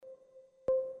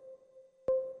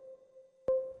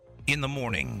In the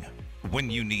morning, when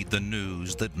you need the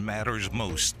news that matters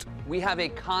most. We have a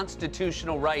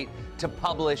constitutional right to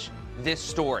publish this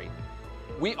story.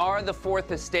 We are the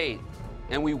Fourth Estate,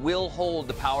 and we will hold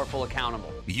the powerful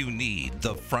accountable. You need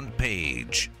the front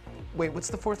page. Wait, what's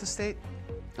the Fourth Estate?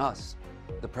 Us,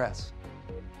 the press.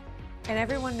 And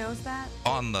everyone knows that?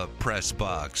 On the press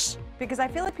box. Because I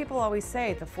feel like people always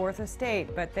say the Fourth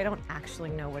Estate, but they don't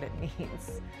actually know what it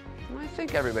means. I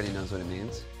think everybody knows what it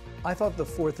means. I thought the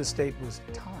Fourth Estate was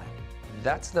time.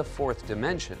 That's the fourth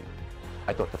dimension.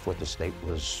 I thought the Fourth Estate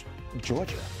was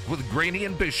Georgia. With Graney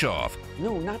and Bischoff.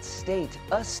 No, not state,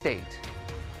 a state.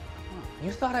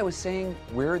 You thought I was saying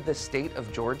we're the state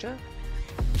of Georgia?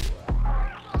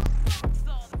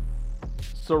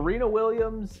 Serena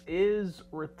Williams is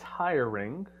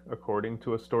retiring, according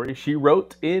to a story she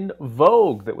wrote in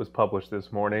Vogue that was published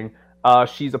this morning.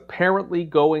 She's apparently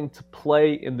going to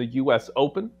play in the U.S.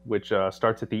 Open, which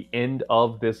starts at the end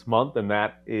of this month, and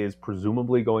that is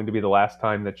presumably going to be the last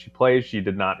time that she plays. She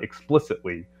did not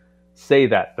explicitly say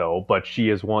that, though, but she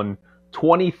has won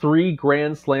 23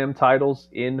 Grand Slam titles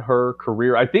in her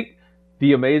career. I think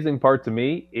the amazing part to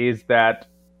me is that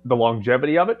the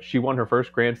longevity of it. She won her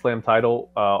first Grand Slam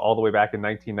title all the way back in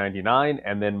 1999,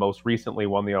 and then most recently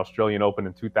won the Australian Open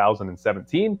in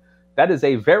 2017. That is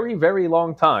a very, very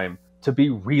long time to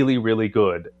be really, really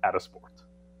good at a sport.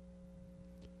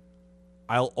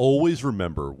 I'll always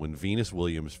remember when Venus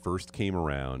Williams first came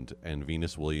around and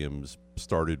Venus Williams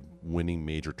started winning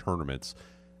major tournaments,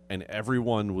 and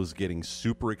everyone was getting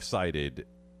super excited,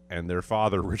 and their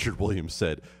father, Richard Williams,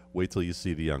 said, "Wait till you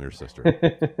see the younger sister."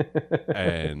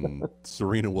 And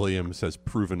Serena Williams has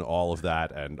proven all of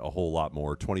that and a whole lot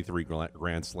more. 23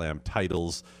 Grand Slam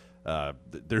titles.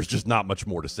 There's just not much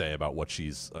more to say about what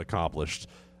she's accomplished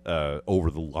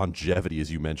over the longevity,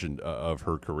 as you mentioned, of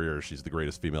her career. She's the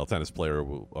greatest female tennis player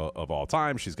of all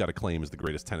time. She's got a claim as the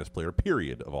greatest tennis player,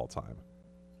 period, of all time.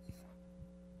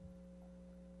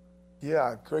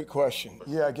 Yeah, great question.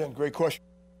 Yeah, again, great question.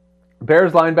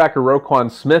 Bears linebacker Roquan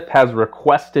Smith has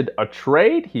requested a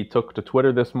trade. He took to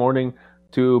Twitter this morning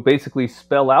to basically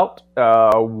spell out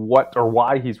what or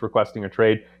why he's requesting a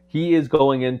trade. He is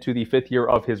going into the 5th year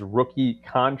of his rookie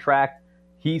contract.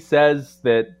 He says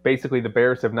that basically the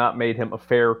Bears have not made him a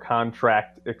fair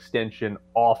contract extension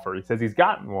offer. He says he's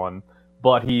gotten one,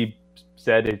 but he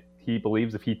said he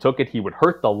believes if he took it, he would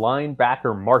hurt the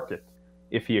linebacker market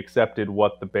if he accepted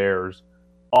what the Bears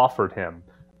offered him.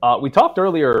 We talked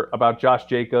earlier about Josh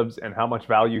Jacobs and how much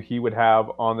value he would have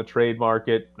on the trade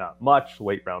market. Not much,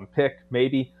 late round pick,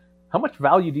 maybe. How much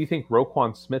value do you think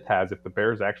Roquan Smith has if the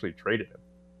Bears actually traded him?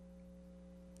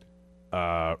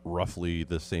 Roughly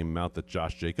the same amount that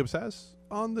Josh Jacobs has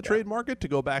on the trade market. To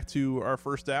go back to our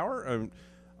first hour,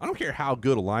 I don't care how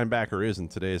good a linebacker is in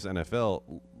today's NFL.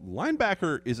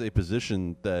 Linebacker is a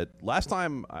position that last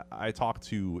time I talked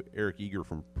to Eric Eager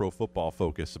from Pro Football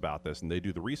Focus about this, and they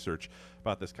do the research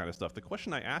about this kind of stuff. The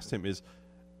question I asked him is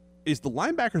the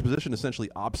linebacker position essentially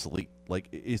obsolete? Like,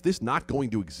 is this not going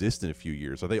to exist in a few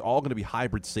years? Are they all going to be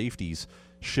hybrid safeties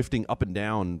shifting up and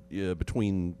down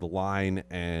between the line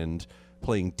and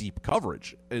playing deep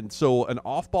coverage? And so an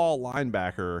off-ball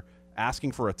linebacker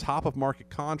asking for a top-of-market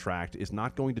contract is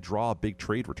not going to draw a big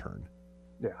trade return.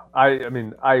 Yeah, I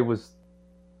mean, I was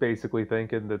basically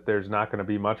thinking that there's not going to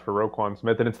be much for Roquan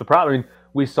Smith, and it's the problem. I mean,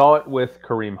 we saw it with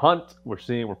Kareem Hunt.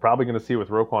 We're probably going to see it with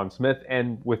Roquan Smith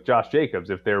and with Josh Jacobs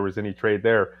if there was any trade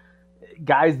there.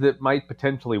 Guys that might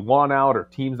potentially want out or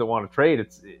teams that want to trade,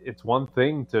 it's one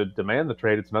thing to demand the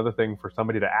trade. It's another thing for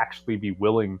somebody to actually be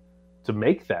willing to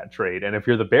make that trade. And if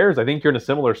you're the Bears, I think you're in a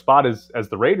similar spot as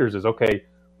the Raiders is, okay,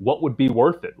 what would be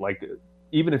worth it? Like,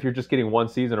 even if you're just getting one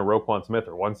season of Roquan Smith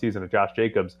or one season of Josh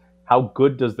Jacobs, how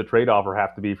good does the trade offer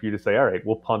have to be for you to say, all right,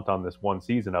 we'll punt on this one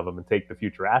season of him and take the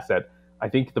future asset? I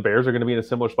think the Bears are going to be in a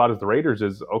similar spot as the Raiders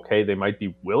is, okay, they might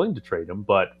be willing to trade him,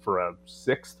 but for a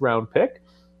 6th round pick,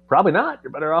 probably not.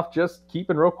 You're better off just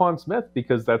keeping Roquan Smith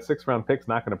because that 6th round pick is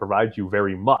not going to provide you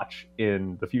very much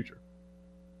in the future.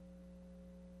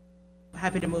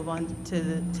 Happy to move on to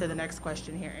the next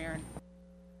question here, Aaron.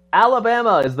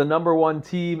 Alabama is the #1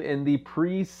 team in the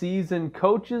preseason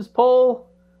coaches poll.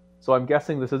 So I'm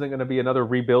guessing this isn't going to be another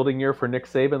rebuilding year for Nick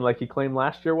Saban like he claimed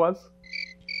last year was?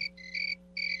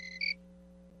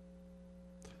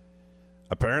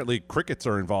 Apparently crickets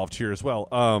are involved here as well.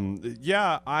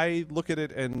 Yeah, I look at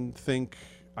it and think,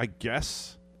 I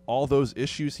guess all those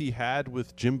issues he had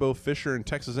with Jimbo Fisher and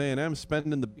Texas A&M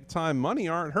spending the big-time money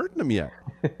aren't hurting him yet.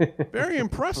 Very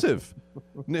impressive.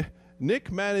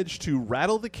 Nick managed to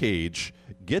rattle the cage,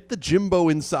 get the Jimbo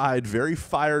inside very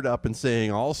fired up and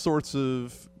saying all sorts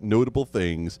of notable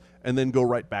things, and then go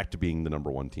right back to being the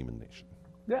number one team in the nation.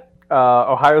 Yeah.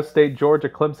 Ohio State, Georgia,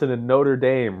 Clemson, and Notre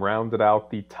Dame rounded out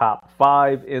the top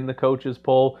 5 in the coaches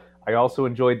poll. I also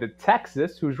enjoyed that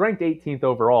Texas, who's ranked 18th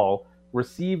overall,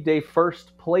 received a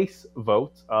first place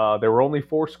vote. There were only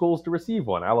 4 schools to receive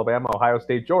one: Alabama, Ohio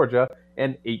State, Georgia,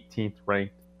 and 18th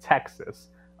ranked Texas.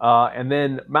 And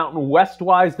then Mountain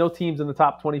West-wise, no teams in the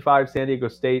top 25. San Diego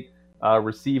State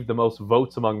received the most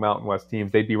votes among Mountain West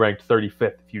teams. They'd be ranked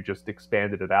 35th if you just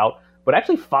expanded it out. But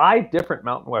actually 5 different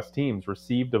Mountain West teams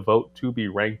received a vote to be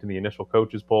ranked in the initial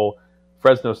coaches poll.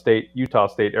 Fresno State, Utah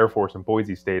State, Air Force, and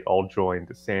Boise State all joined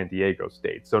San Diego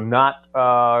State. So not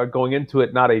going into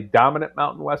it, not a dominant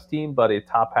Mountain West team, but a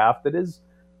top half that is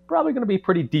probably going to be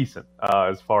pretty decent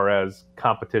as far as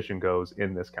competition goes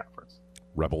in this conference.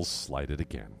 Rebels slighted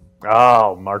again.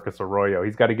 Oh, Marcus Arroyo.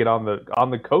 He's got to get on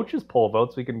the coaches poll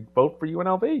vote so he can vote for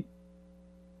UNLV.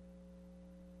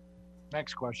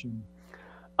 Next question.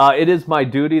 It is my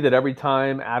duty that every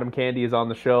time Adam Candy is on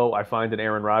the show, I find an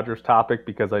Aaron Rodgers topic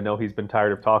because I know he's been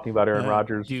tired of talking about Aaron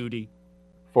Rodgers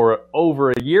for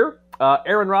over a year.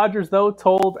 Aaron Rodgers, though,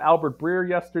 told Albert Breer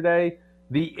yesterday,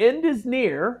 the end is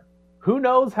near. Who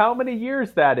knows how many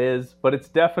years that is, but it's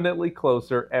definitely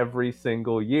closer every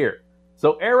single year.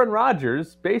 So Aaron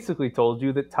Rodgers basically told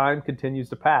you that time continues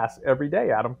to pass every day,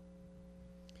 Adam.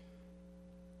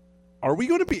 Are we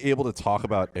going to be able to talk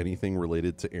about anything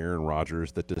related to Aaron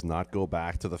Rodgers that does not go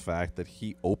back to the fact that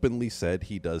he openly said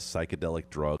he does psychedelic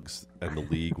drugs and the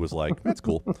league was like, that's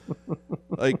cool.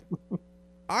 Like,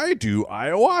 I do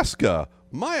ayahuasca.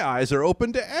 My eyes are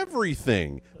open to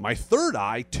everything. My third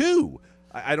eye, too.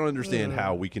 I don't understand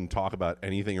how we can talk about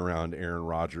anything around Aaron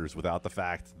Rodgers without the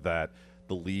fact that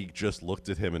the league just looked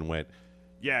at him and went,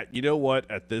 yeah, you know what?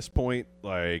 At this point,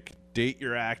 like, date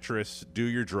your actress, do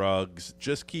your drugs,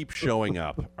 just keep showing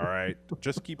up, all right?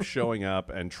 Just keep showing up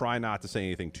and try not to say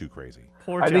anything too crazy.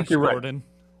 Poor I think you're Gordon.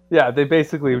 Right. Yeah, they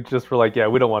basically just were like, yeah,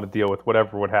 we don't want to deal with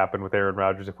whatever would happen with Aaron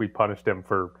Rodgers if we punished him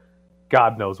for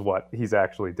God knows what he's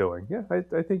actually doing. Yeah,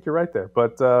 I think you're right there.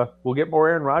 But we'll get more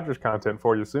Aaron Rodgers content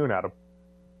for you soon, Adam.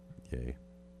 Okay.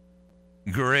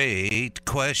 Great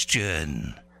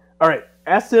question. All right,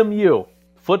 SMU.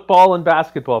 Football and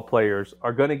basketball players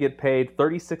are going to get paid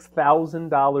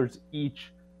 $36,000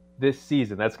 each this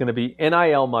season. That's going to be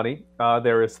NIL money.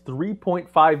 There is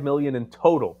 $3.5 million in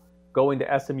total going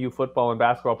to SMU football and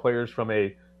basketball players from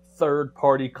a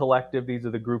third-party collective. These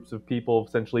are the groups of people,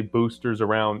 essentially boosters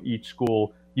around each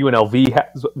school. UNLV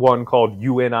has one called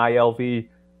UNILV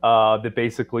that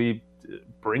basically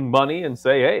bring money and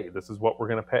say, hey, this is what we're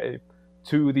going to pay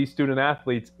to these student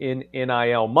athletes in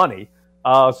NIL money.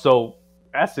 So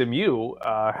SMU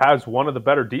has one of the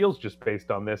better deals just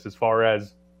based on this, as far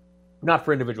as, not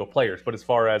for individual players, but as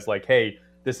far as like, hey,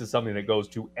 this is something that goes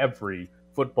to every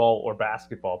football or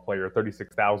basketball player,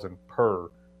 $36,000 per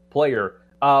player.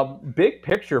 Big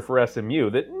picture for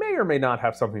SMU that may or may not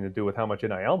have something to do with how much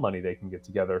NIL money they can get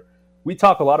together. We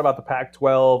talk a lot about the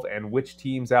Pac-12 and which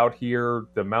teams out here,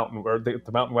 the Mountain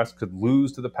West could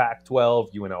lose to the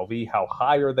Pac-12, UNLV, how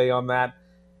high are they on that?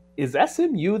 Is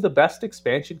SMU the best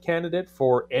expansion candidate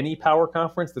for any power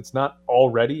conference that's not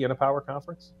already in a power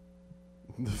conference?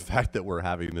 The fact that we're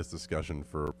having this discussion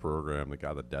for a program that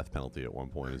got the death penalty at one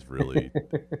point is really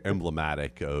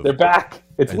emblematic of they're back.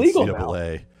 It's NCAA, legal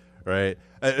now. Right?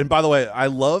 And by the way, I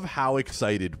love how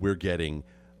excited we're getting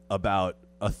about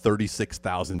a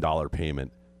 $36,000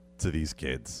 payment to these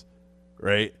kids,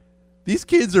 right? These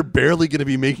kids are barely going to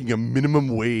be making a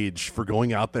minimum wage for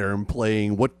going out there and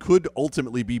playing what could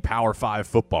ultimately be Power 5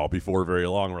 football before very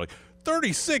long. We're like,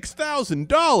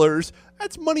 $36,000?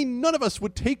 That's money none of us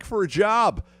would take for a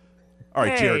job. All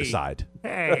right, Jared aside.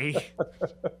 Hey.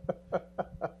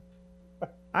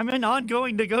 I'm in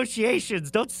ongoing negotiations.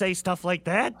 Don't say stuff like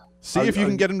that. See if you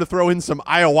can get him to throw in some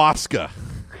ayahuasca.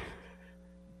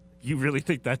 You really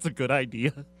think that's a good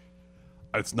idea?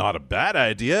 It's not a bad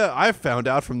idea. I've found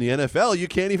out from the NFL you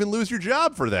can't even lose your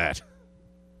job for that.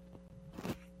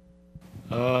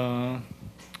 We'll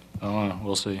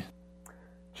see.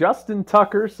 Justin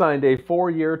Tucker signed a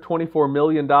 4-year, $24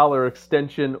 million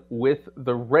extension with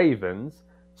the Ravens.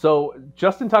 So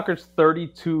Justin Tucker's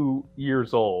 32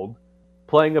 years old,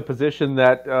 playing a position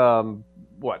that,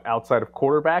 outside of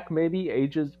quarterback maybe,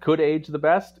 could age the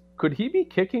best. Could he be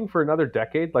kicking for another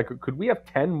decade? Like, could we have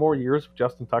 10 more years of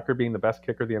Justin Tucker being the best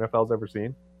kicker the NFL's ever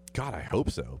seen? God, I hope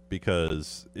so,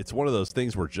 because it's one of those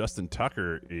things where Justin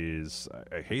Tucker is,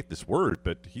 I hate this word,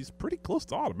 but he's pretty close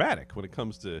to automatic when it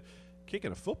comes to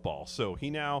kicking a football. So he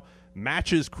now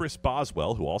matches Chris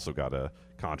Boswell, who also got a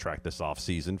contract this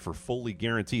offseason for fully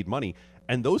guaranteed money.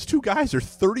 And those two guys are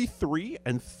 33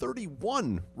 and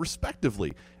 31,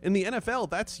 respectively. In the NFL,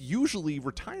 that's usually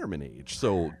retirement age.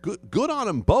 So good on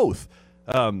them both.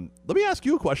 Let me ask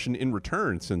you a question in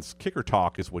return, since kicker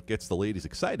talk is what gets the ladies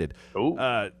excited.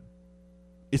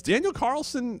 Is Daniel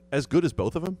Carlson as good as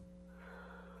both of them?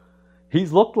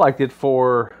 He's looked like it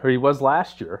or he was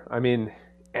last year. I mean,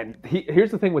 and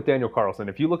here's the thing with Daniel Carlson.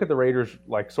 If you look at the Raiders,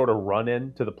 like, sort of run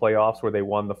into the playoffs where they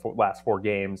won the last 4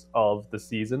 games of the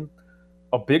season,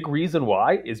 a big reason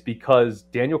why is because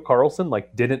Daniel Carlson,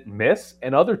 like, didn't miss,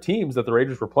 and other teams that the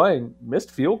Raiders were playing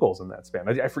missed field goals in that span.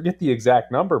 I forget the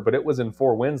exact number, but it was in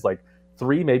 4 wins, like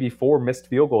 3, maybe 4 missed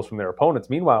field goals from their opponents.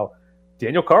 Meanwhile,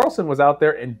 Daniel Carlson was out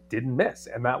there and didn't miss,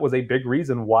 and that was a big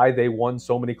reason why they won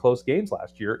so many close games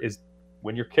last year. Is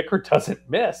when your kicker doesn't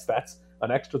miss, that's an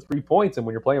extra 3 points, and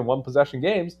when you're playing 1-possession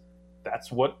games,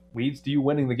 that's what leads to you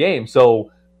winning the game.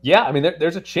 So, yeah, I mean,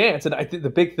 there's a chance, and I think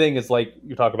the big thing is, like,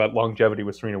 you talk about longevity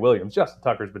with Serena Williams. Justin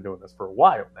Tucker's been doing this for a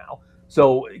while now.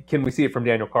 So can we see it from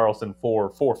Daniel Carlson for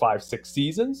 4, 5, 6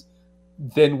 seasons?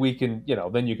 Then we can,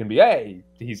 then you can be, hey,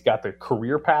 he's got the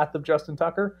career path of Justin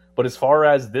Tucker. But as far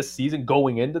as this season,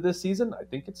 going into this season, I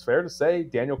think it's fair to say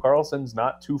Daniel Carlson's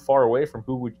not too far away from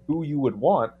who you would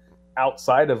want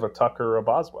outside of a Tucker or a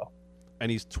Boswell.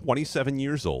 And he's 27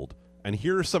 years old. And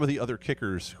here are some of the other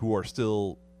kickers who are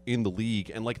still in the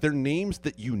league, and, like, they're names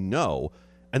that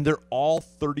and they're all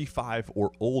 35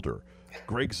 or older.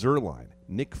 Greg Zuerlein,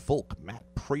 Nick Folk, Matt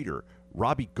Prater,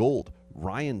 Robbie Gould,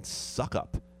 Ryan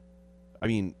Suckup. I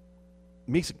mean,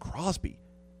 Mason Crosby.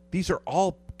 These are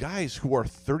all guys who are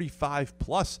 35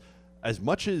 plus. As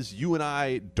much as you and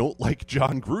I don't like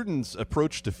John Gruden's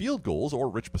approach to field goals, or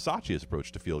Rich Bisaccia's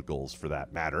approach to field goals for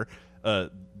that matter,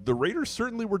 the Raiders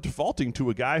certainly were defaulting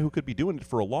to a guy who could be doing it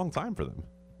for a long time for them.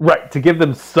 Right, to give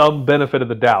them some benefit of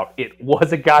the doubt. It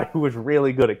was a guy who was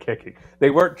really good at kicking.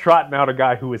 They weren't trotting out a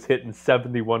guy who was hitting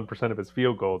 71% of his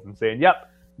field goals and saying,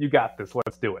 yep, you got this,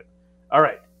 let's do it. All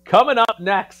right, coming up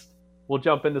next, we'll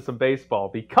jump into some baseball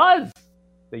because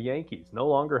the Yankees no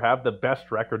longer have the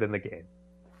best record in the game.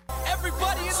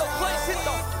 Everybody in the place hit the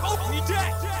open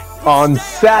deck. On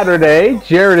Saturday,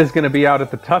 Jared is going to be out at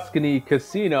the Tuscany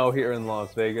Casino here in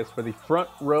Las Vegas for the Front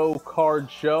Row Card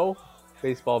Show.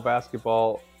 Baseball,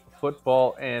 basketball,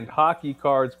 football, and hockey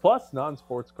cards, plus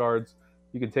non-sports cards.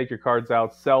 You can take your cards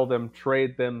out, sell them,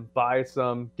 trade them, buy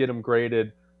some, get them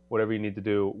graded, whatever you need to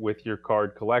do with your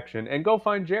card collection. And go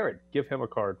find Jared. Give him a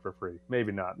card for free.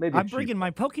 Maybe not. Maybe I'm bringing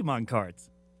my Pokemon cards.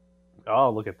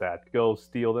 Oh, look at that. Go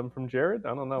steal them from Jared?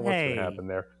 I don't know what's going to happen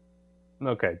there.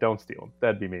 Okay, don't steal them.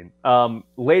 That'd be mean.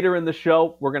 Later in the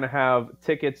show, we're going to have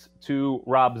tickets to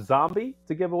Rob Zombie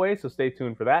to give away, so stay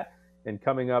tuned for that. And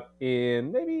coming up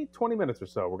in maybe 20 minutes or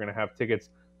so, we're going to have tickets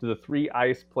to the 3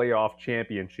 Ice Playoff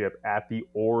Championship at the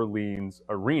Orleans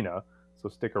Arena. So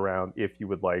stick around if you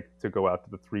would like to go out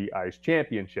to the 3 Ice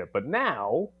Championship. But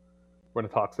now, we're going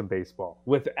to talk some baseball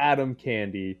with Adam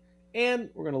Candy. And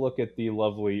we're going to look at the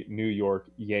lovely New York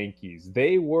Yankees.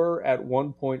 They were at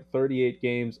 1.38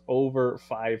 games over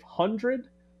 500.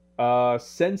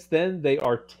 Since then, they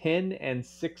are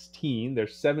 10-16. They're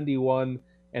 71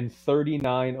 and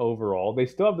 39 overall. They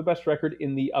still have the best record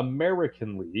in the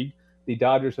American League. The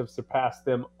Dodgers have surpassed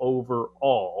them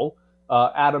overall.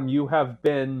 Adam, you have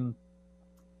been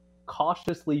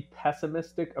cautiously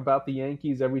pessimistic about the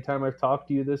Yankees every time I've talked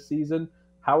to you this season.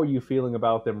 How are you feeling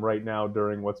about them right now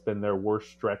during what's been their worst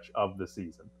stretch of the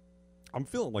season? I'm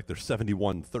feeling like they're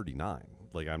 71-39.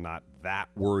 Like, I'm not that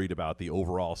worried about the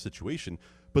overall situation.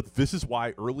 But this is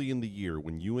why early in the year,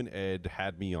 when you and Ed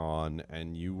had me on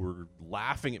and you were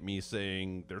laughing at me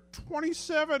saying they're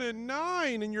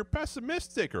 27-9 and you're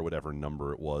pessimistic, or whatever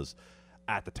number it was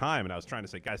at the time, and I was trying to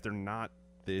say, guys, they're not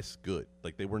this good.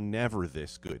 Like, they were never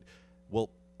this good.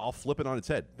 Well, I'll flip it on its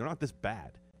head. They're not this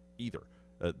bad either.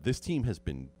 This team has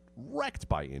been wrecked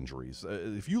by injuries.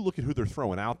 If you look at who they're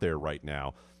throwing out there right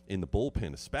now, in the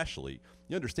bullpen especially,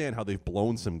 you understand how they've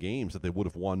blown some games that they would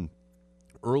have won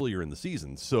earlier in the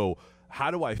season. So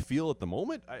how do I feel at the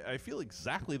moment? I feel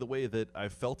exactly the way that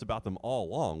I've felt about them all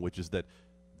along, which is that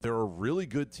they're a really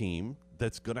good team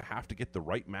that's going to have to get the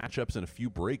right matchups and a few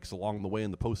breaks along the way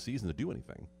in the postseason to do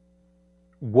anything.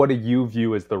 What do you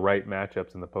view as the right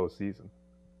matchups in the postseason?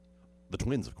 The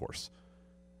Twins, of course.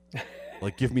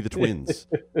 Like, give me the Twins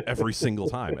every single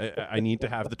time. I need to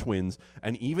have the Twins.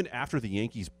 And even after the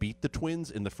Yankees beat the Twins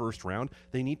in the first round,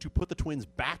 they need to put the Twins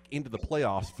back into the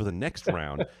playoffs for the next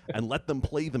round and let them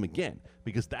play them again,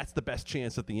 because that's the best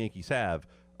chance that the Yankees have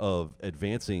of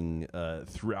advancing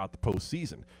throughout the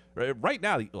postseason. Right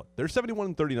now, look, they're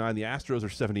 71-39. The Astros are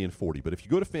 70-40. But if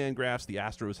you go to FanGraphs, the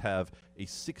Astros have a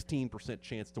 16%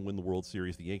 chance to win the World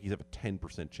Series. The Yankees have a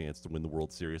 10% chance to win the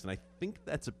World Series. And I think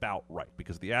that's about right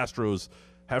because the Astros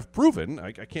have proven,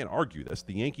 I can't argue this,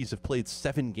 the Yankees have played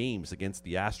 7 games against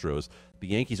the Astros. The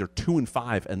Yankees are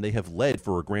 2-5, and they have led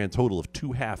for a grand total of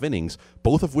 2 half innings,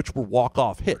 both of which were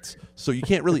walk-off hits. So you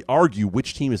can't really argue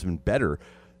which team has been better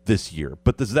this year.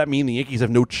 But does that mean the Yankees have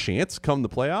no chance come the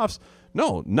playoffs?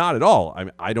 No, not at all. I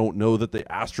mean, I don't know that the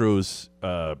Astros,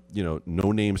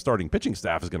 no-name starting pitching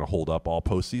staff is going to hold up all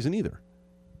postseason either.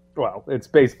 Well, it's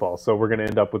baseball, so we're going to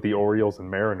end up with the Orioles and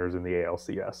Mariners in the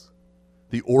ALCS.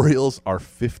 The Orioles are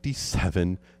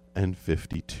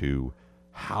 57-52.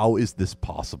 How is this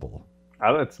possible?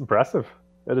 It's impressive.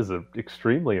 That is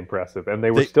extremely impressive. And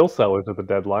they were still sellers at the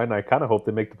deadline. I kind of hope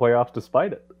they make the playoffs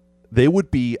despite it. They would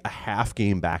be a half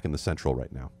game back in the Central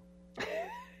right now.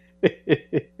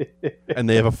 And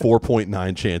they have a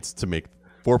 4.9% chance to make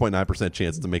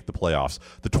the playoffs.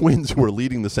 The Twins, who are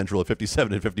leading the Central at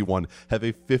 57-51, have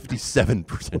a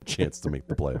 57% chance to make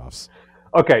the playoffs.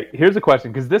 Okay, here's a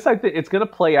question, because this, I think, it's going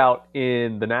to play out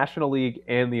in the National League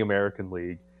and the American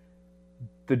League.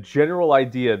 The general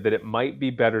idea that it might be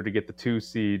better to get the 2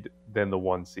 seed than the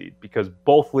 1 seed, because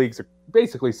both leagues are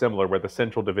basically similar, where the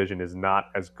Central Division is not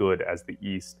as good as the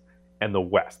East and the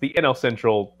West. The NL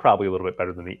Central probably a little bit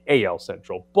better than the AL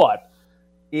Central, but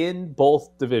in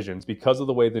both divisions, because of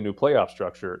the way the new playoff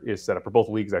structure is set up, for both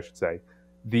leagues, I should say,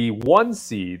 the 1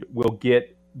 seed will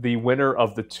get the winner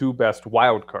of the 2 best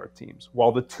wildcard teams,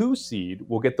 while the 2 seed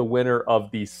will get the winner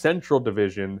of the Central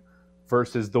Division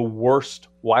versus the worst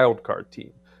wildcard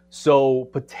team. So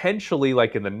potentially,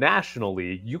 like in the National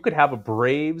League, you could have a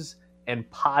Braves and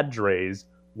Padres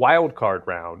wildcard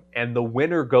round, and the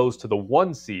winner goes to the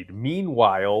 1 seed.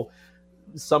 Meanwhile,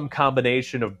 some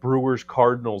combination of Brewers,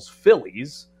 Cardinals,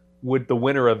 Phillies, the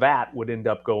winner of that would end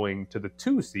up going to the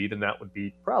 2 seed, and that would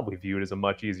be probably viewed as a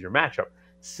much easier matchup.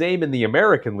 Same in the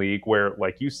American League, where,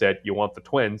 like you said, you want the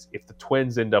Twins. If the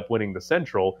Twins end up winning the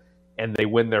Central and they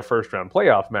win their first-round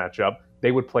playoff matchup,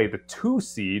 they would play the 2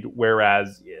 seed,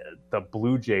 whereas the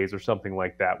Blue Jays or something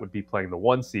like that would be playing the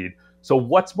 1 seed. So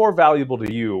what's more valuable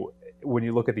to you when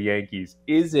you look at the Yankees?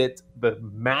 Is it the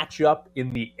matchup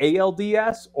in the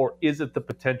ALDS, or is it the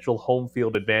potential home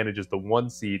field advantage as the 1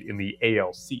 seed in the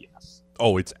ALCS?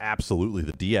 Oh, it's absolutely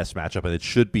the DS matchup, and it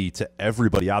should be to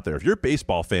everybody out there. If you're a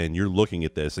baseball fan, you're looking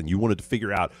at this, and you wanted to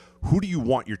figure out who do you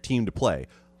want your team to play.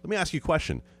 Let me ask you a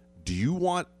question. Do you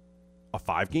want a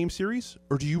 5-game series,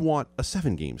 or do you want a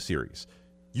 7-game series?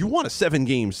 You want a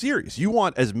 7-game series. You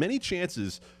want as many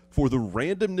chances for the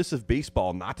randomness of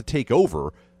baseball not to take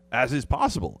over as is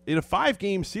possible. In a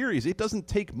 5-game series, it doesn't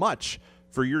take much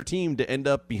for your team to end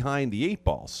up behind the 8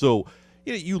 ball. So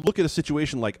you look at a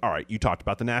situation like, all right, you talked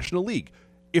about the National League.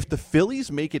 If the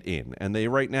Phillies make it in, and they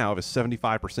right now have a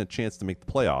 75% chance to make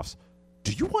the playoffs,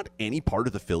 do you want any part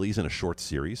of the Phillies in a short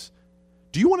series?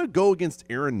 Do you want to go against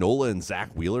Aaron Nola and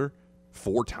Zach Wheeler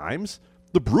 4 times?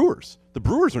 The Brewers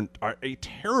are a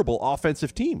terrible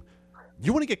offensive team.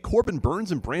 You want to get Corbin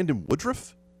Burns and Brandon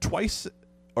Woodruff twice,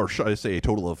 or should I say a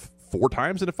total of 4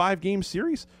 times in a 5-game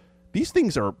series? These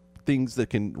things are things that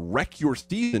can wreck your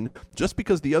season just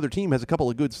because the other team has a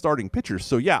couple of good starting pitchers.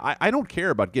 So yeah, I don't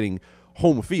care about getting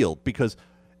home field, because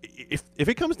if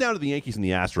it comes down to the Yankees and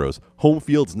the Astros, home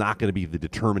field's not going to be the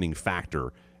determining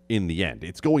factor in the end.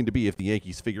 It's going to be if the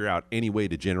Yankees figure out any way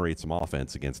to generate some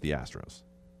offense against the Astros.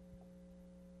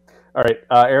 All right,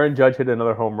 Aaron Judge hit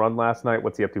another home run last night.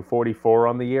 What's he up to, 44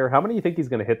 on the year? How many do you think he's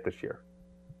going to hit this year?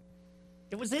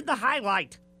 It was in the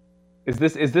highlight. Is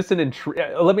this an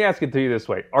let me ask it to you this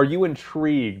way. Are you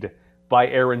intrigued by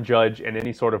Aaron Judge and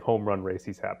any sort of home run race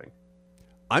he's having?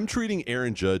 I'm treating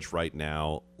Aaron Judge right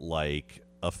now like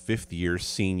a 5th-year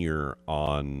senior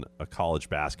on a college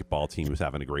basketball team who's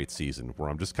having a great season, where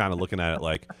I'm just kind of looking at it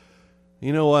like,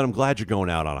 you know what? I'm glad you're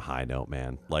going out on a high note,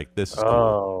 man. Like, this is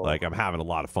cool. Like, I'm having a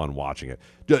lot of fun watching it.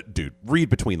 Dude, read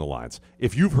between the lines.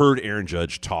 If you've heard Aaron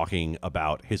Judge talking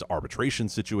about his arbitration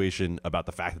situation, about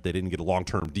the fact that they didn't get a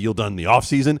long-term deal done in the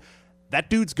offseason, that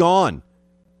dude's gone.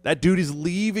 That dude is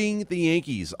leaving the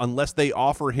Yankees unless they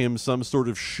offer him some sort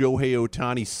of Shohei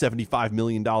Ohtani $75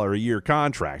 million a year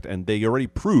contract, and they already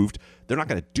proved they're not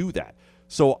going to do that.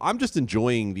 So I'm just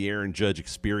enjoying the Aaron Judge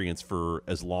experience for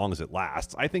as long as it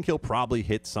lasts. I think he'll probably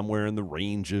hit somewhere in the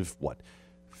range of,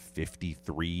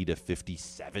 53 to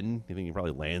 57? I think he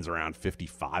probably lands around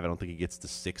 55. I don't think he gets to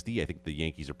 60. I think the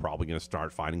Yankees are probably going to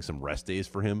start finding some rest days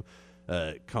for him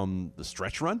come the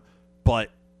stretch run. But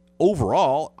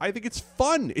overall, I think it's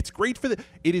fun. It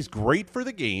is great for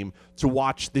the game to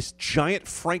watch this giant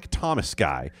Frank Thomas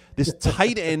guy, this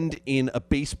tight end in a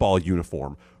baseball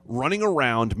uniform, running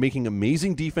around, making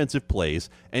amazing defensive plays,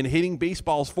 and hitting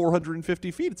baseballs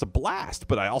 450 feet. It's a blast,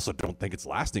 but I also don't think it's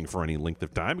lasting for any length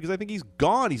of time because I think he's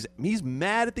gone. He's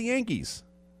mad at the Yankees.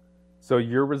 So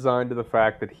you're resigned to the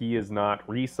fact that he is not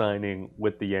re-signing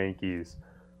with the Yankees.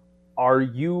 Are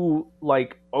you,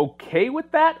 okay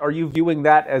with that? Are you viewing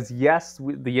that as, yes,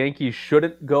 the Yankees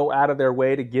shouldn't go out of their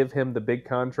way to give him the big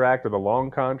contract or the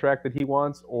long contract that he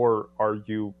wants? Or are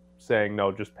you saying,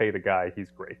 no, just pay the guy,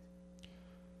 he's great?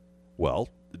 Well,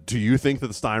 do you think that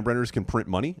the Steinbrenners can print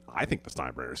money? I think the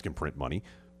Steinbrenners can print money,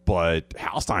 but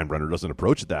Hal Steinbrenner doesn't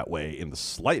approach it that way in the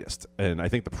slightest. And I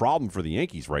think the problem for the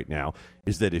Yankees right now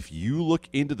is that if you look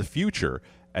into the future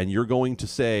and you're going to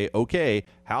say, okay,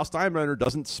 Hal Steinbrenner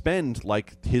doesn't spend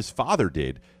like his father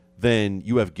did, then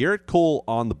you have Garrett Cole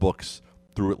on the books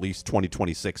through at least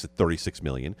 2026 at $36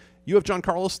 million. You have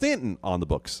Giancarlo Stanton on the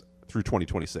books through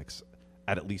 2026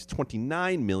 at least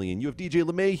 $29 million. You have DJ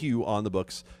LeMahieu on the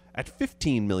books at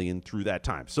 $15 million through that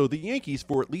time. So the Yankees,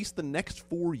 for at least the next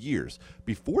 4 years,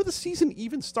 before the season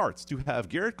even starts, to have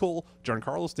Garrett Cole,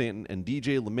 Giancarlo Stanton, and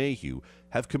DJ LeMahieu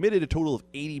have committed a total of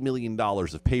 $80 million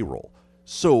of payroll.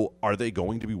 So are they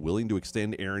going to be willing to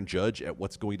extend Aaron Judge at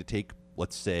what's going to take,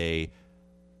 let's say,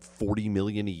 $40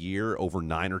 million a year over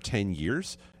 9 or 10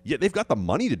 years? Yeah, they've got the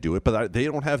money to do it, but they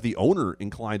don't have the owner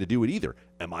inclined to do it either.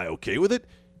 Am I okay with it?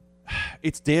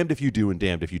 It's damned if you do and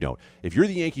damned if you don't. If you're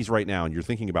the Yankees right now and you're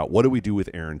thinking about what do we do with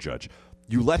Aaron Judge,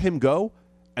 you let him go,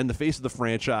 and the face of the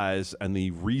franchise and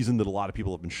the reason that a lot of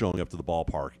people have been showing up to the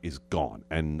ballpark is gone.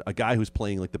 And a guy who's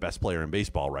playing like the best player in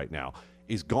baseball right now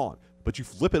is gone. But you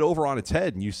flip it over on its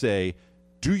head and you say,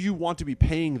 do you want to be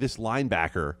paying this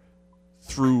linebacker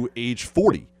through age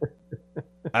 40?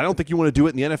 I don't think you want to do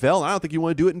it in the NFL, and I don't think you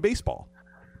want to do it in baseball.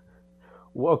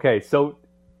 Well, okay, so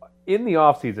in the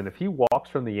offseason, if he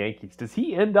walks from the Yankees, does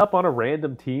he end up on a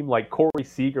random team like Corey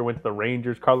Seager went to the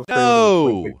Rangers? Carlos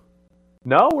No.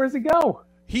 No? Where's he go?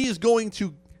 He is going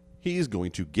to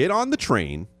get on the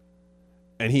train,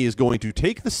 and he is going to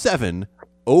take the 7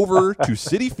 over to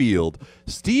Citi Field.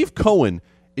 Steve Cohen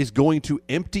is going to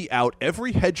empty out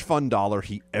every hedge fund dollar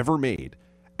he ever made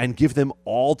and give them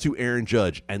all to Aaron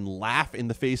Judge and laugh in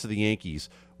the face of the Yankees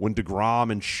when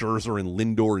DeGrom and Scherzer and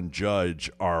Lindor and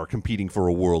Judge are competing for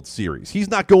a World Series. He's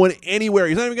not going anywhere.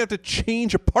 He's not even going to have to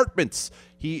change apartments.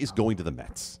 He is going to the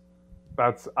Mets.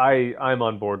 I'm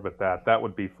on board with that. That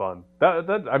would be fun.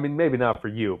 That I mean, maybe not for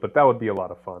you, but that would be a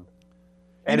lot of fun.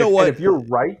 And you know what? And if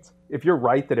you're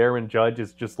right that Aaron Judge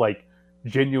is just like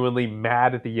genuinely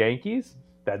mad at the Yankees,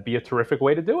 that'd be a terrific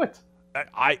way to do it.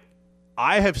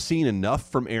 I have seen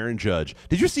enough from Aaron Judge.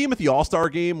 Did you see him at the All-Star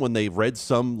game when they read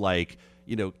some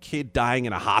kid dying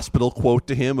in a hospital quote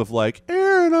to him of like,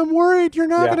 Aaron, I'm worried you're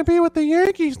not going to be with the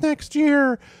Yankees next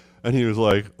year. And he was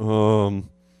like,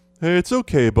 hey, it's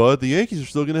okay, bud. The Yankees are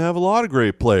still going to have a lot of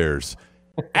great players.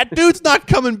 That dude's not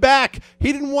coming back.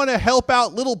 He didn't want to help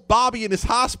out little Bobby in his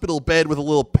hospital bed with a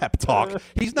little pep talk.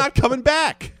 He's not coming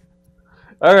back.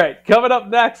 All right, coming up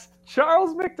next,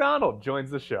 Charles McDonald joins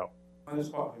the show. This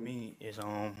part for me is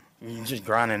just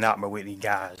grinding out with these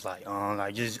guys,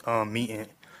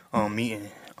 meeting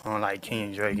like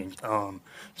Kenyon Drake and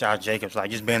Josh Jacobs,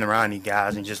 like just being around these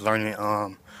guys and just learning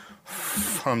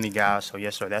from the guys. So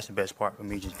yes, sir, that's the best part for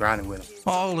me, just grinding with them.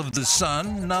 All of the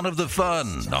sun, none of the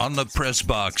fun on the Press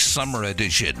Box Summer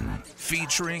Edition,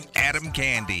 featuring Adam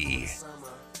Candy.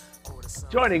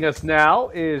 Joining us now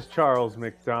is Charles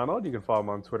McDonald. You can follow him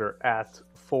on Twitter at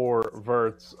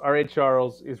 4Verts. All right,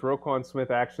 Charles, is Roquan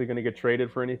Smith actually going to get traded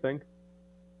for anything?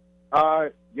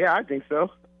 Yeah, I think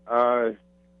so.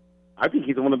 I think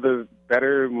he's one of the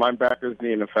better linebackers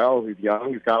in the NFL. He's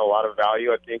young. He's got a lot of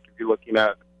value. I think if you're looking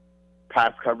at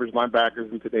pass coverage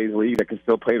linebackers in today's league that can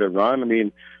still play the run, I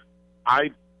mean,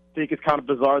 I think it's kind of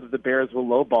bizarre that the Bears will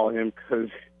lowball him because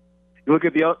you look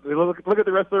at the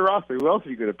rest of the roster. Who else are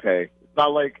you going to pay? It's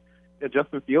not like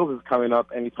Justin Fields is coming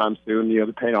up anytime soon.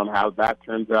 Depending on how that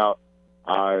turns out,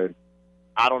 I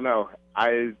don't know.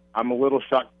 I'm a little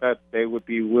shocked that they would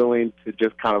be willing to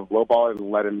just kind of lowball it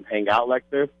and let him hang out like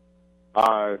this.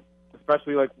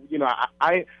 Especially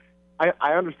I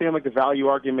understand the value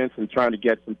arguments and trying to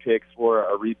get some picks for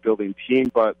a rebuilding team,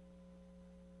 but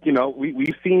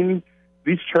we've seen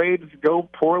these trades go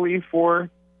poorly for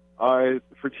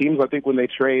teams. I think when they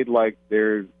trade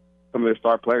some of their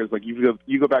star players, you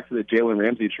go back to the Jalen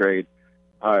Ramsey trade,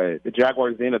 the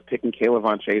Jaguars ended up picking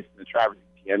Kayvon Chase and Travis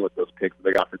Etienne with those picks that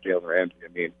they got for Jalen Ramsey.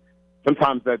 I mean,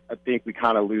 sometimes I think we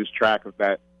kind of lose track of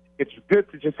that. It's good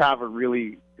to just have a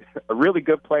really a really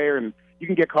good player, and you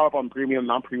can get caught up on premium,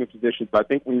 non-premium positions. But I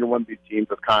think when you're one of these teams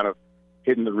that's kind of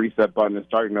hitting the reset button and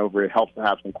starting over, it helps to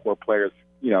have some core players,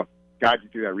 guide you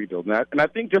through that rebuild. And I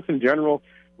think just in general,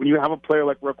 when you have a player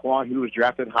like Roquan, who was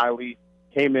drafted highly,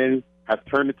 came in, has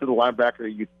turned into the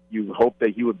linebacker you hope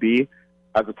that he would be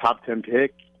as a top 10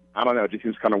 pick, I don't know. It just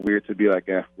seems kind of weird to be like,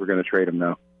 we're going to trade him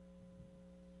now.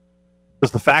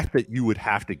 Does the fact that you would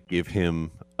have to give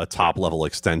him a top-level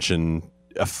extension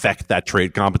affect that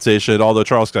trade compensation? Although,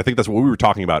 Charles, I think that's what we were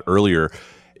talking about earlier,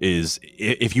 is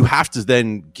if you have to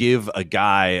then give a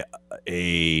guy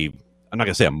I'm not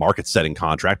going to say a market-setting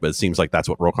contract, but it seems like that's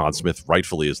what Roquan Smith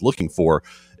rightfully is looking for.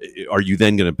 Are you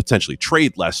then going to potentially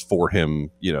trade less for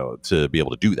him, to be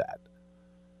able to do that?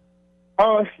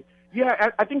 Yeah,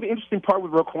 I think the interesting part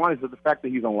with Roquan is the fact that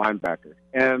he's a linebacker.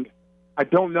 And I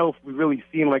don't know if we've really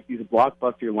seen like these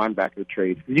blockbuster linebacker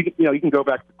trades. You can go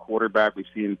back to quarterback. We've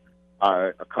seen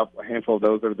a handful of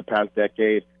those over the past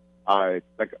decade.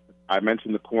 Like I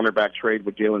mentioned, the cornerback trade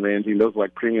with Jalen Ramsey, and those are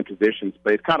like premium positions.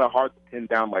 But it's kind of hard to pin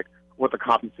down like what the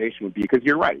compensation would be, because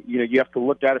you're right. You have to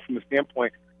look at it from the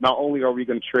standpoint, not only are we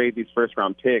going to trade these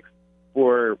first-round picks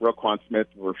for Roquan Smith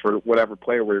or for whatever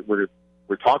player we're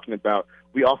talking about,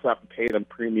 we also have to pay them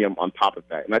premium on top of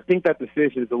that. And I think that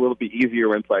decision is a little bit easier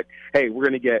when it's like, hey, we're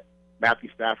going to get Matthew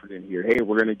Stafford in here. Hey,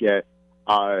 we're going to get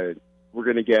Jalen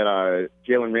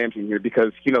Ramsey in here,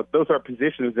 because those are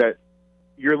positions that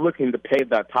you're looking to pay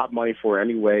that top money for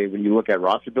anyway. When you look at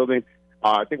roster building,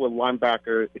 I think with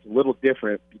linebacker it's a little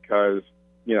different because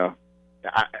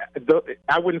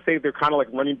I wouldn't say they're kind of like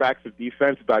running backs of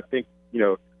defense, but I think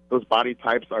those body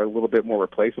types are a little bit more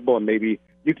replaceable, and maybe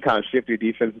you can kind of shift your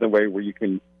defense in a way where you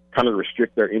can kind of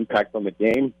restrict their impact on the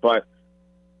game. But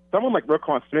someone like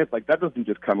Roquan Smith, like that doesn't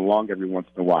just come along every once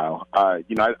in a while. I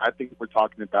think we're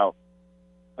talking about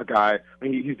a guy. I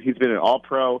mean, he's been an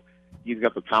All-Pro. He's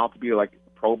got the talent to be like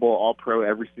a Pro Bowl All-Pro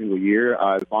every single year,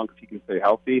 as long as he can stay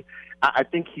healthy. I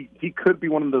think he could be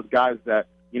one of those guys that,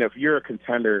 if you're a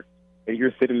contender and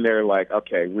you're sitting there like,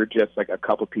 okay, we're just like a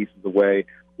couple pieces away,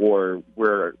 or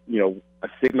we're, a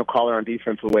signal caller on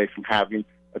defense away from having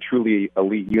a truly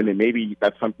elite unit, maybe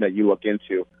that's something that you look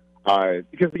into.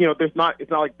 Because, it's not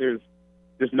like there's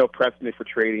no precedent for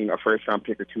trading a first-round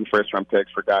pick or 2 first-round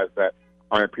picks for guys that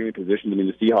aren't in premium positions. I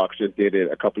mean, the Seahawks just did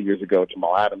it a couple years ago with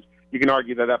Jamal Adams. You can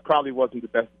argue that probably wasn't the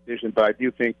best decision, but I do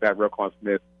think that Roquan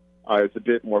Smith is a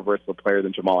bit more versatile player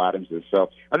than Jamal Adams is. So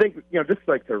I think, just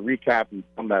like to recap and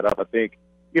sum that up, I think,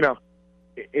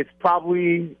 it's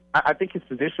probably, I think his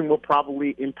position will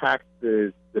probably impact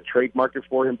the trade market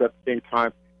for him, but at the same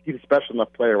time, he's a special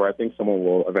enough player where I think someone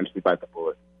will eventually bite the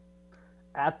bullet.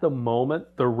 At the moment,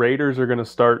 the Raiders are going to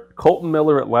start Colton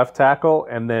Miller at left tackle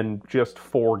and then just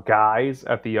 4 guys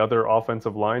at the other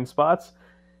offensive line spots.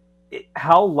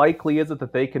 How likely is it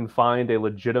that they can find a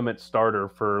legitimate starter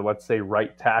for, let's say,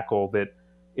 right tackle that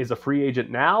is a free agent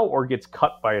now or gets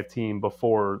cut by a team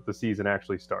before the season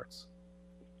actually starts?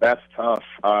 That's tough.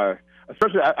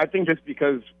 Especially, I think just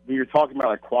because when you're talking about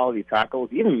like quality tackles,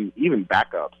 even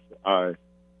backups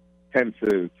tend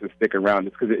to stick around.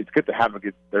 It's because it's good to have a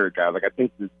good third guy. Like I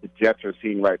think the Jets are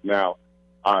seeing right now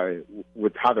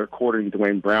with how they're quartering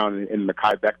Dwayne Brown and the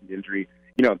Mekhi Becton injury.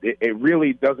 It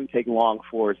really doesn't take long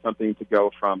for something to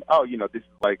go from, this is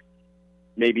like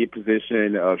maybe a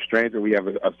position of strength where we have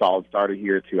a solid starter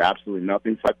here to absolutely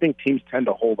nothing. So I think teams tend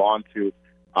to hold on to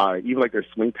even like their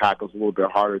swing tackles a little bit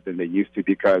harder than they used to,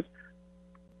 because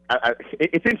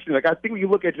it's interesting. Like I think when you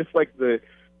look at just like the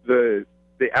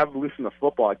evolution of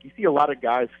football, like you see a lot of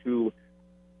guys who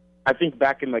I think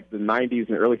back in like the 90s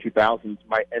and early 2000s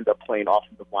might end up playing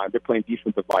offensive line. They're playing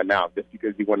defensive line now just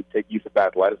because you want to take use of that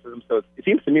athleticism. So it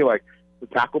seems to me like the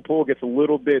tackle pool gets a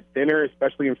little bit thinner,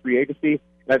 especially in free agency.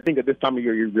 And I think at this time of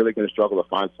year, you're really going to struggle to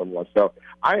find someone. So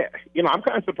I'm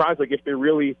kind of surprised, like if they're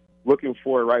really looking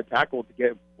for a right tackle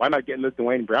why not get in this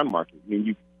Dwayne Brown market? I mean,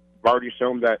 you've already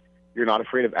shown that you're not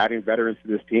afraid of adding veterans to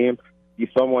this team. He's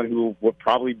someone who would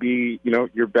probably be,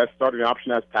 your best starting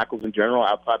option as tackles in general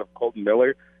outside of Colton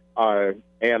Miller.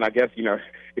 And I guess,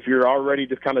 if you're already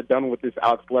just kind of done with this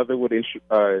Alex Leatherwood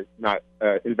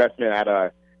investment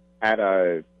at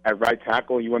right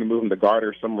tackle, you want to move him to guard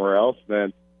or somewhere else,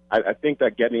 then I think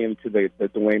that getting into the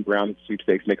Dwayne Brown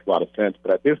sweepstakes makes a lot of sense.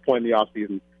 But at this point in the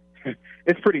offseason,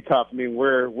 it's pretty tough. I mean,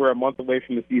 we're a month away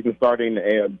from the season starting,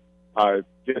 and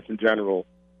just in general,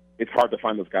 it's hard to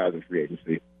find those guys in free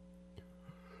agency.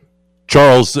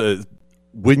 Charles,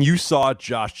 when you saw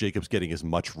Josh Jacobs getting as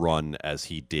much run as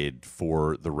he did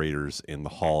for the Raiders in the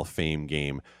Hall of Fame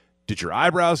game, did your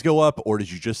eyebrows go up, or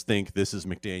did you just think this is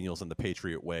McDaniels and the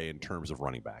Patriot way in terms of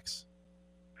running backs?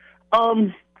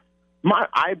 My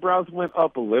eyebrows went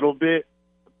up a little bit,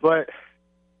 but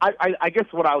I guess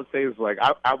what I would say is like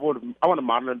I want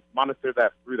to monitor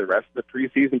that through the rest of the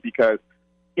preseason because,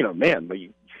 man,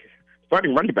 like,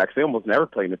 starting running backs, they almost never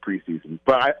play in the preseason.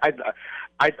 But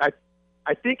I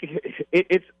think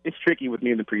it's tricky with me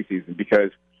in the preseason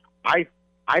because I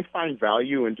find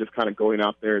value in just kind of going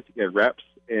out there to get reps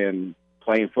and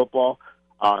playing football,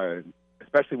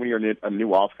 especially when you're in a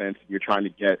new offense. You're trying to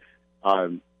get,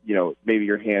 maybe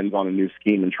your hands on a new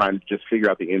scheme and trying to just figure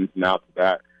out the ins and outs of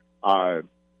that.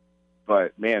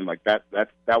 But man, like that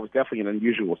was definitely an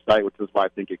unusual sight, which is why I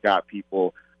think it got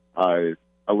people a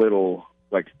little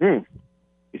like, is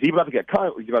he about to get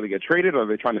cut? Is he about to get traded? Or are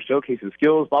they trying to showcase his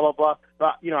skills? Blah blah blah.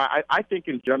 But I think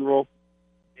in general,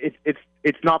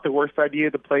 it's not the worst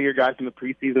idea to play your guys in the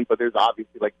preseason, but there's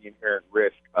obviously like the inherent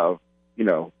risk of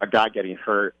a guy getting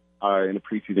hurt in a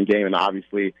preseason game, and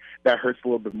obviously that hurts a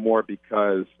little bit more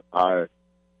because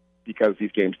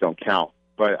these games don't count.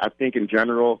 But I think in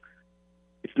general,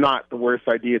 it's not the worst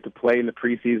idea to play in the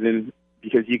preseason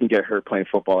because you can get hurt playing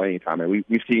football anytime. And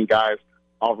we've seen guys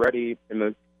already in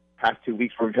the past 2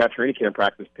 weeks where we've had training camp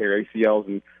practice, tear ACLs,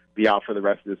 and be out for the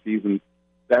rest of the season.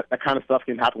 That kind of stuff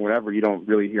can happen whenever. You don't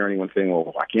really hear anyone saying,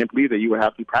 well, I can't believe that you would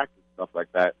have to practice, stuff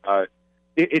like that.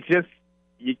 It's just,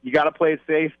 you got to play it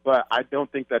safe, but I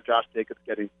don't think that Josh Jacobs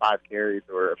getting 5 carries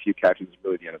or a few catches is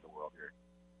really the end of the world here.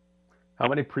 How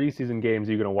many preseason games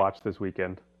are you going to watch this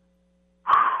weekend?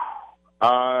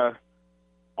 All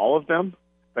of them,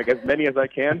 like as many as I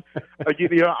can.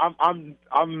 I'm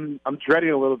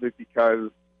dreading a little bit because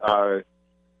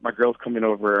my girl's coming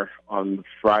over on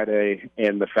Friday,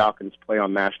 and the Falcons play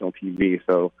on national TV.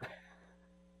 So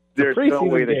there's no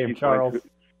way that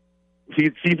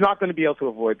she's not going to be able to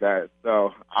avoid that.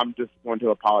 So I'm just going to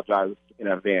apologize in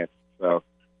advance. So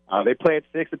they play at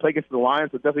 6. They play against the Lions.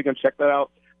 So definitely going to check that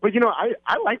out. But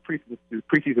I like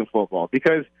preseason football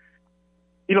because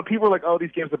people are like, oh,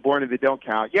 these games are boring and they don't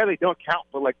count. Yeah, they don't count,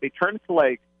 but like they turn into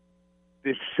like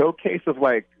this showcase of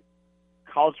like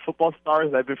college football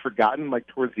stars that have been forgotten like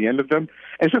towards the end of them.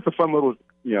 And it's just a fun little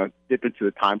dip into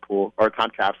the time pool or time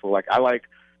capsule. Like I like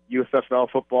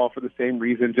USFL football for the same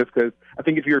reason, just because I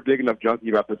think if you're a big enough junkie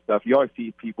about this stuff, you always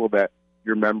see people that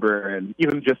you remember, and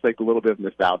even just like a little bit of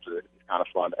nostalgia is kind of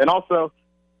fun. And also,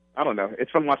 I don't know,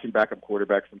 it's fun watching backup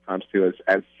quarterbacks sometimes too,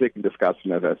 as sick and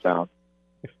disgusting as that sounds.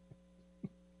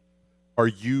 Are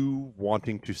you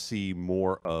wanting to see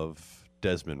more of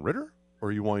Desmond Ridder, or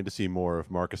are you wanting to see more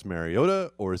of Marcus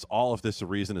Mariota, or is all of this a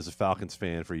reason as a Falcons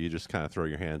fan for you to just kind of throw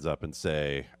your hands up and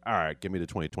say, all right, give me the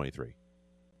 2023?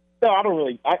 No, I don't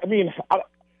really.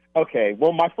 Okay,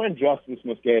 well, my friend Justice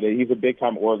Mosqueda, he's a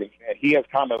big-time Oregon fan. He has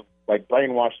kind of, like,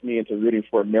 brainwashed me into rooting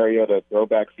for Mariota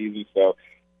throwback season, so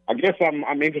I guess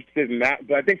I'm interested in that.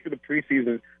 But I think for the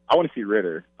preseason, I want to see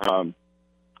Ridder.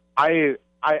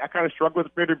 I kind of struggle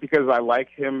with Ridder because I like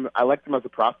him. I liked him as a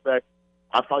prospect.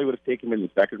 I probably would have taken him in the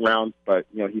second round, but,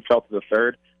 he fell to the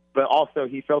third. But also,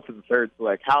 he fell to the third, so,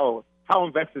 like, how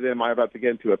invested am I about to get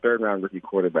into a third-round rookie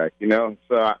quarterback, So,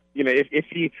 if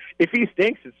he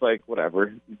stinks, it's like,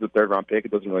 whatever. He's a third-round pick.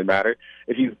 It doesn't really matter.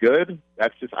 If he's good,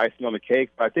 that's just icing on the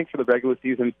cake. But I think for the regular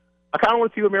season, I kind of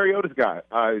want to see what Mariota's got.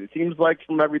 It seems like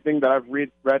from everything that I've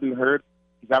read and heard,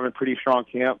 he's having a pretty strong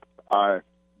camp. It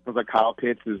feels like Kyle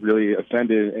Pitts has really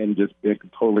ascended and just been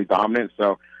totally dominant.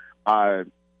 So I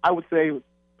would say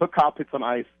put Kyle Pitts on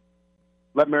ice.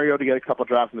 Let Mariota get a couple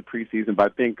drafts in the preseason,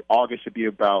 but I think August should be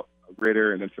about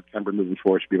Ridder, and then September moving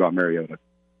forward should be about Mariota.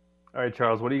 All right,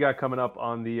 Charles, what do you got coming up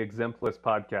on the Exempless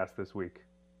podcast this week?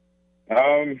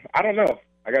 I don't know.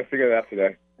 I got to figure that out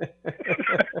today.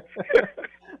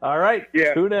 All right,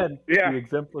 tune in. Yeah, the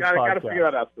Exempless podcast. Got to figure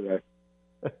that out today.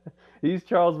 He's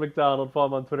Charles McDonald. Follow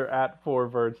him on Twitter at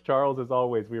 4Verge. Charles, as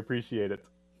always, we appreciate it.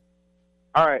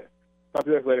 All right. Talk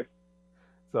to you guys later.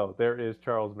 So there is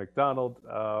Charles McDonald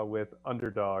with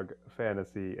Underdog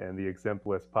Fantasy and the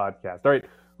Exempless podcast. All right,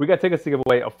 we got tickets to give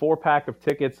away, a 4-pack of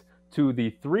tickets to the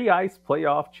 3 Ice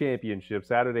Playoff Championship,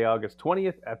 Saturday, August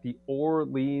 20th at the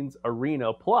Orleans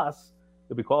Arena. Plus,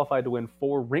 you'll be qualified to win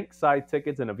 4 rinkside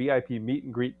tickets and a VIP meet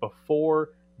and greet before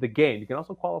the game. You can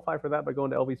also qualify for that by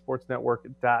going to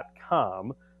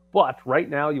lvsportsnetwork.com. But right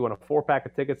now, you want a 4-pack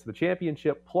of tickets to the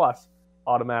championship, plus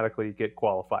automatically get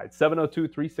qualified.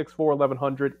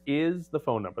 702-364-1100 is the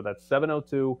phone number. That's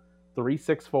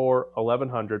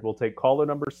 702-364-1100. We'll take caller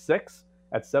number 6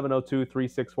 at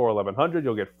 702-364-1100.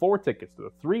 You'll get 4 tickets to the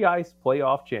 3 Ice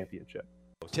Playoff Championship.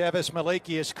 Tevis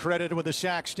Malaki is credited with a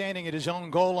sack, standing at his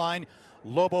own goal line.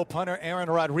 Lobo punter Aaron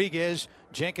Rodriguez.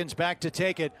 Jenkins back to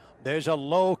take it. There's a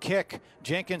low kick.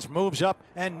 Jenkins moves up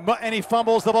and he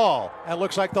fumbles the ball. It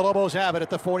looks like the Lobos have it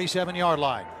at the 47-yard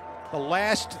line. the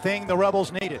last thing the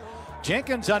Rebels needed.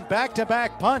 Jenkins on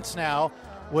back-to-back punts now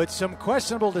with some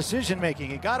questionable decision-making.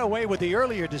 He got away with the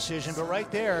earlier decision, but right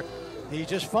there, he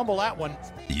just fumbled that one.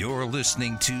 You're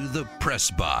listening to the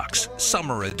Press Box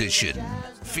Summer Edition,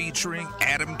 featuring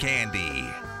Adam Candy.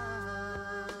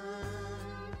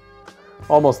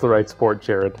 Almost the right sport,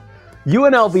 Jared.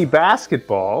 UNLV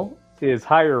basketball is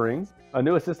hiring a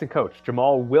new assistant coach.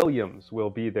 Jamal Williams will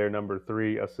be their number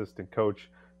 3 assistant coach.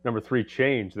 Number 3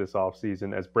 change this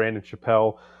offseason as Brandon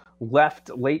Chappell left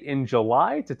late in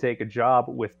July to take a job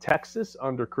with Texas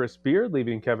under Chris Beard,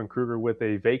 leaving Kevin Kruger with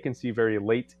a vacancy very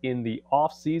late in the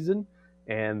offseason.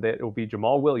 And that will be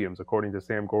Jamal Williams, according to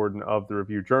Sam Gordon of the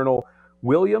Review-Journal.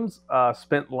 Williams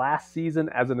spent last season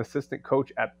as an assistant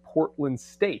coach at Portland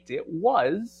State. It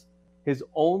was his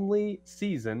only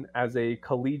season as a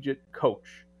collegiate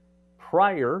coach.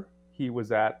 Prior, he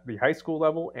was at the high school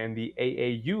level and the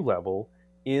AAU level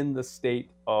in the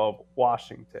state of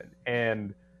Washington.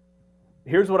 And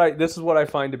this is what I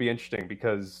find to be interesting,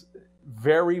 because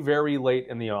very, very late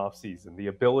in the offseason, the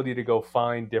ability to go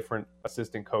find different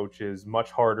assistant coaches much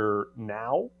harder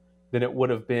now than it would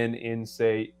have been in,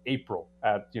 say, April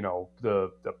at,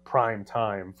 the prime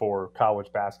time for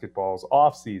college basketball's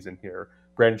offseason here.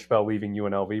 Brandon Chappell leaving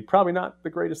UNLV, probably not the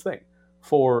greatest thing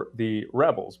for the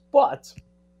Rebels. But,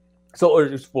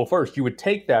 first, you would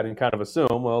take that and kind of assume,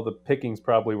 well, the pickings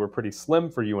probably were pretty slim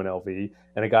for UNLV,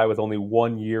 and a guy with only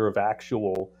 1 year of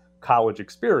actual college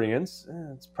experience,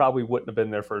 it probably wouldn't have been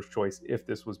their first choice if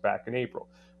this was back in April.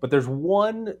 But there's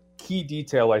one key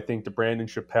detail, I think, to Brandon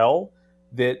Chappell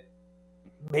that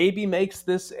maybe makes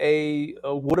this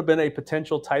would have been a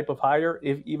potential type of hire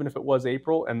even if it was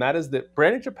April, and that is that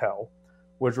Brandon Chappell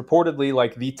was reportedly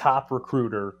like the top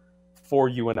recruiter for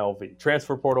UNLV,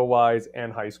 transfer portal wise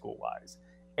and high school wise.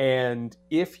 And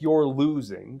if you're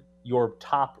losing your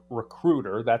top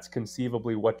recruiter, that's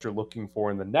conceivably what you're looking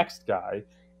for in the next guy,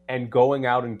 and going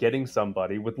out and getting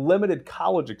somebody with limited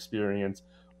college experience,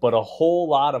 but a whole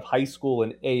lot of high school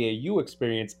and AAU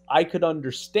experience, I could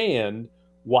understand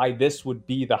why this would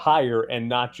be the hire and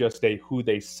not just a who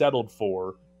they settled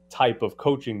for type of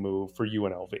coaching move for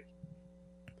UNLV.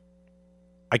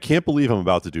 I can't believe I'm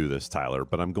about to do this, Tyler,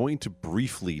 but I'm going to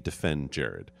briefly defend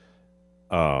Jared.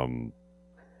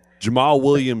 Jamal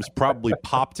Williams probably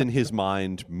popped in his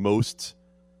mind most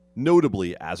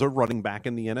notably as a running back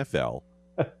in the NFL.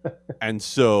 And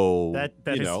so that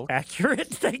is accurate.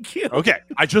 Thank you. Okay.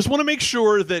 I just want to make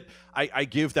sure that I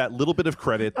give that little bit of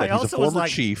credit that he's a former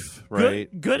Chief, right?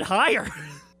 Good hire.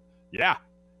 Yeah.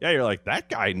 Yeah. You're like, that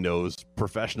guy knows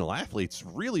professional athletes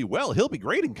really well. He'll be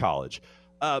great in college.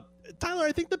 Tyler,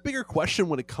 I think the bigger question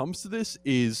when it comes to this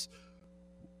is,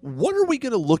 what are we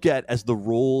going to look at as the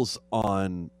roles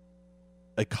on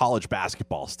a college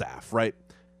basketball staff, right?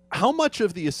 How much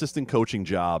of the assistant coaching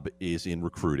job is in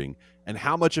recruiting, and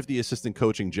how much of the assistant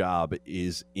coaching job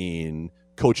is in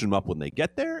coaching them up when they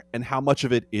get there, and how much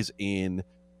of it is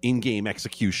in-game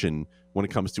execution when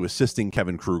it comes to assisting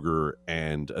Kevin Kruger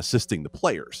and assisting the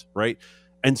players, right?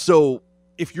 And so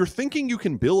if you're thinking you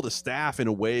can build a staff in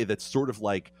a way that's sort of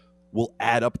like will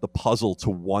add up the puzzle to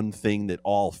one thing that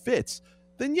all fits,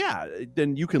 then yeah,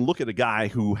 then you can look at a guy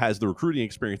who has the recruiting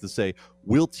experience and say,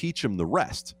 we'll teach him the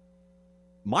rest.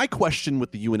 My question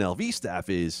with the UNLV staff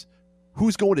is,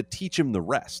 who's going to teach him the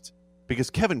rest? Because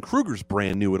Kevin Kruger's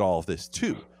brand new at all of this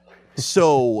too.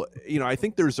 So, I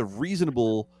think there's a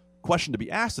reasonable question to be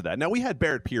asked of that. Now, we had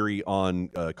Barrett Peary on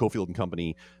Cofield and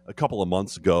Company a couple of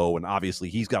months ago, and obviously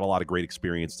he's got a lot of great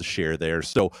experience to share there.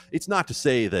 So it's not to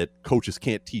say that coaches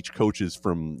can't teach coaches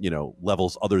from,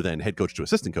 levels other than head coach to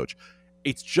assistant coach.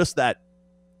 It's just that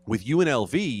with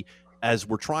UNLV, as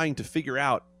we're trying to figure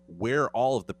out where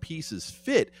all of the pieces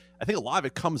fit, I think a lot of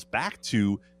it comes back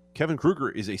to Kevin Kruger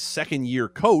is a second-year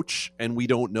coach, and we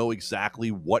don't know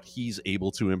exactly what he's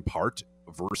able to impart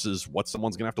versus what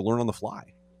someone's going to have to learn on the fly.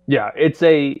 Yeah, it's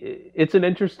an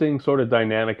interesting sort of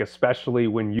dynamic, especially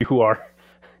when you are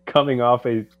coming off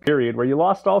a period where you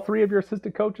lost all 3 of your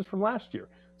assistant coaches from last year.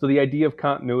 So the idea of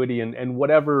continuity and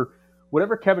whatever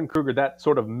Kevin Kruger, that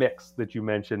sort of mix that you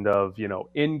mentioned of,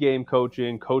 in-game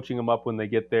coaching them up when they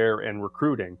get there, and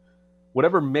recruiting,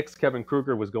 whatever mix Kevin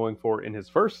Kruger was going for in his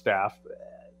first staff,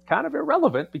 kind of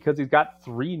irrelevant because he's got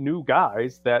 3 new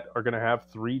guys that are going to have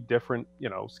 3 different,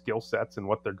 skill sets and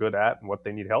what they're good at and what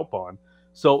they need help on.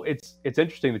 So it's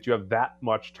interesting that you have that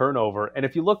much turnover. And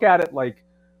if you look at it like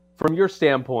from your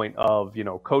standpoint of,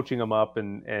 coaching them up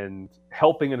and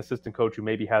helping an assistant coach who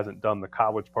maybe hasn't done the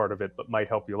college part of it but might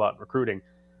help you a lot in recruiting,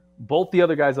 both the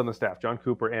other guys on the staff, John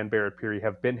Cooper and Barrett Peary,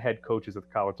 have been head coaches at the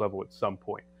college level at some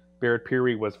point. Barrett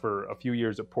Peary was for a few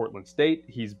years at Portland State.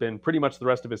 He's been pretty much the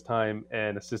rest of his time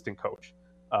an assistant coach.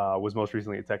 Was most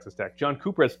recently at Texas Tech. John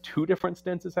Cooper has 2 different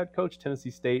stints as head coach,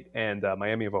 Tennessee State and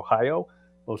Miami of Ohio.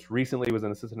 Most recently was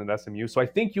an assistant at SMU. So I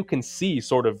think you can see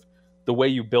sort of the way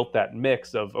you built that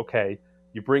mix of, okay,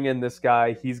 you bring in this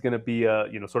guy, he's going to be a,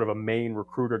 sort of a main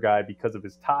recruiter guy because of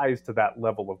his ties to that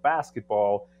level of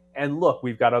basketball. And look,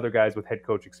 we've got other guys with head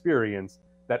coach experience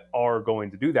that are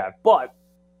going to do that. But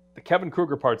the Kevin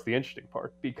Kruger part's the interesting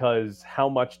part, because how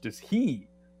much does he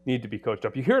need to be coached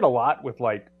up? You hear it a lot with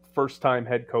like first-time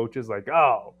head coaches, like,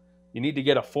 oh, you need to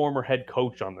get a former head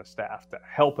coach on the staff to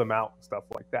help him out and stuff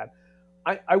like that.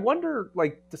 I wonder,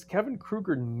 like, does Kevin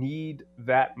Kruger need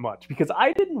that much? Because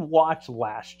I didn't watch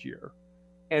last year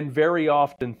and very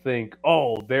often think,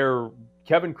 oh,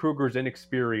 Kevin Kruger's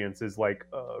inexperience is like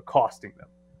costing them.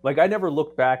 Like, I never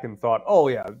looked back and thought, oh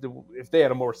yeah, if they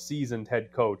had a more seasoned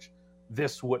head coach,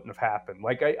 this wouldn't have happened.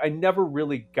 Like, I never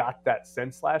really got that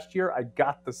sense last year. I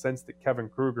got the sense that Kevin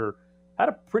Kruger had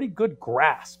a pretty good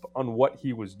grasp on what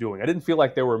he was doing. I didn't feel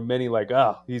like there were many like,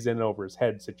 oh, he's in over his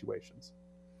head situations.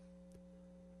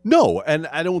 No, and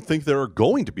I don't think there are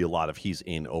going to be a lot of he's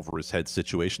in over his head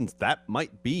situations. That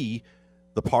might be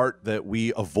the part that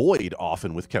we avoid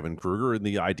often with Kevin Kruger, and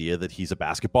the idea that he's a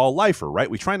basketball lifer, right?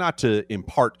 We try not to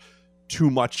impart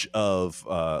too much of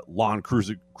Lon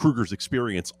Kruger's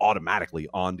experience automatically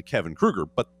onto Kevin Kruger,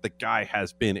 but the guy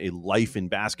has been a life in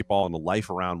basketball and a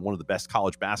life around one of the best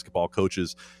college basketball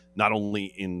coaches, not only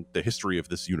in the history of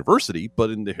this university, but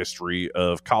in the history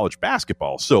of college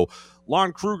basketball. So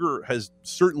Lon Kruger has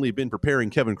certainly been preparing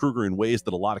Kevin Kruger in ways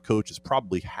that a lot of coaches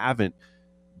probably haven't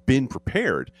been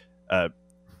prepared.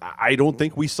 I don't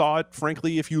think we saw it,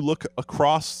 frankly, if you look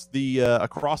across the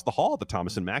hall at the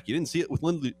Thomas and Mack. You didn't see it with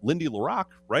Lindy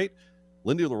LaRocque, right?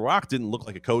 Lindy LaRocque didn't look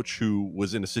like a coach who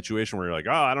was in a situation where you're like,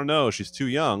 oh, I don't know, she's too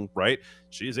young, right?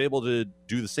 She's able to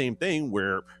do the same thing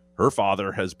where her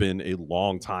father has been a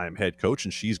long-time head coach,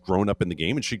 and she's grown up in the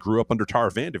game, and she grew up under Tar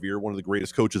Vanderveer, one of the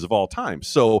greatest coaches of all time.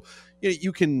 So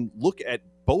you can look at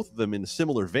both of them in a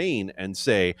similar vein and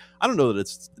say, I don't know that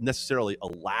it's necessarily a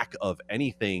lack of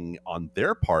anything on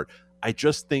their part. I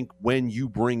just think when you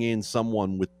bring in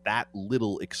someone with that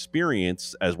little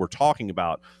experience, as we're talking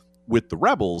about with the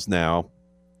Rebels now,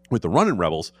 with the Runnin'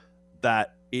 Rebels,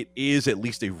 that it is at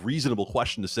least a reasonable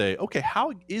question to say, okay,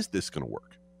 how is this going to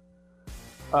work?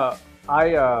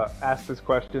 I asked this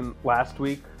question last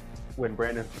week when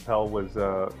Brandon Chappell was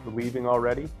leaving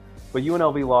already. But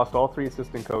UNLV lost all 3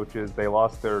 assistant coaches. They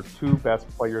lost their 2 best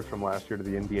players from last year to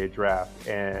the NBA draft,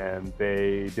 and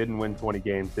they didn't win 20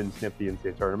 games, didn't sniff the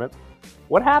NCAA tournament.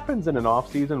 What happens in an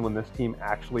offseason when this team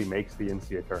actually makes the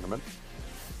NCAA tournament?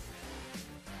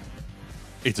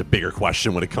 It's a bigger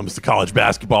question when it comes to college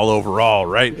basketball overall,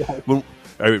 right?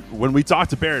 When we talked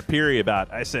to Barrett Peary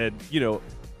about, I said,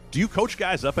 do you coach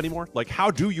guys up anymore? Like,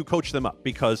 how do you coach them up?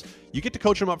 Because you get to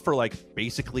coach them up for like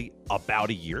basically about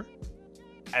a year.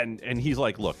 And he's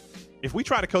like, look, if we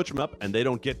try to coach them up and they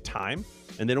don't get time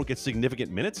and they don't get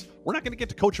significant minutes, we're not going to get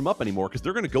to coach them up anymore because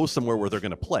they're going to go somewhere where they're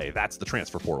going to play. That's the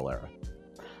transfer portal era.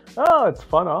 Oh, it's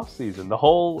fun offseason. The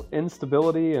whole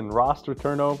instability and roster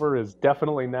turnover is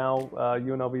definitely now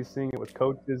UNLV seeing it with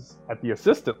coaches at the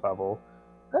assistant level.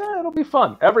 It'll be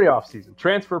fun every offseason.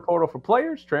 Transfer portal for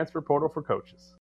players, transfer portal for coaches.